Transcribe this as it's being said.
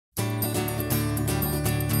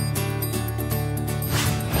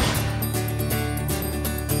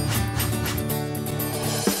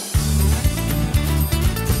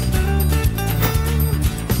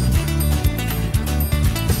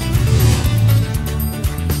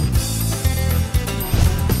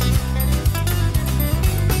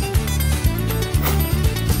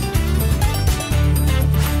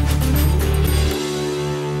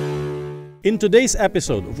In today's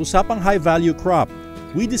episode of Usapang High Value Crop,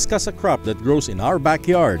 we discuss a crop that grows in our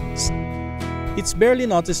backyards. It's barely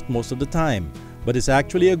noticed most of the time, but it's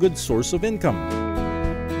actually a good source of income.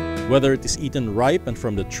 Whether it is eaten ripe and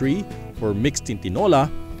from the tree or mixed in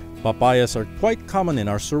tinola, papayas are quite common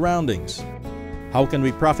in our surroundings. How can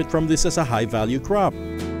we profit from this as a high value crop?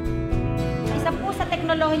 Isa po sa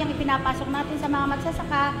teknolohiyang ipinapasok natin sa mga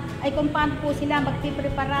magsasaka ay kung paano po sila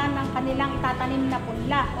magpiprepara ng kanilang itatanim na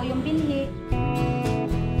punla o yung binhi.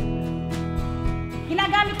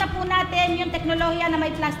 Ginagamit na po natin yung teknolohiya na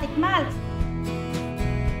may plastic mulch.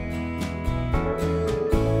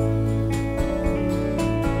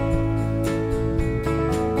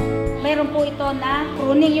 Mayroon po ito na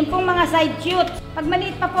pruning, yung pong mga side shoots. Pag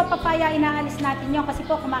maliit pa po papaya, inaalis natin yun kasi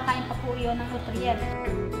po kumakain pa po yun ng nutrients.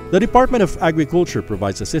 The Department of Agriculture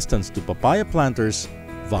provides assistance to papaya planters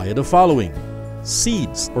via the following: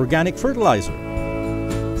 seeds, organic fertilizer,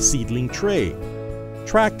 seedling tray,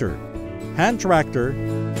 tractor, hand tractor,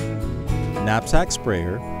 knapsack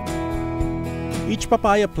sprayer. Each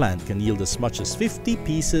papaya plant can yield as much as 50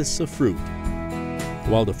 pieces of fruit.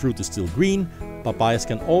 While the fruit is still green, papayas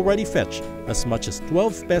can already fetch as much as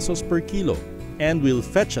 12 pesos per kilo and will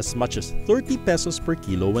fetch as much as 30 pesos per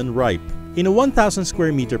kilo when ripe. In a 1,000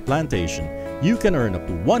 square meter plantation, you can earn up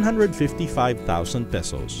to 155,000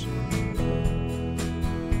 pesos.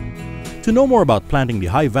 To know more about planting the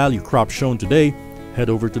high-value crop shown today, head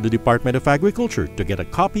over to the Department of Agriculture to get a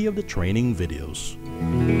copy of the training videos.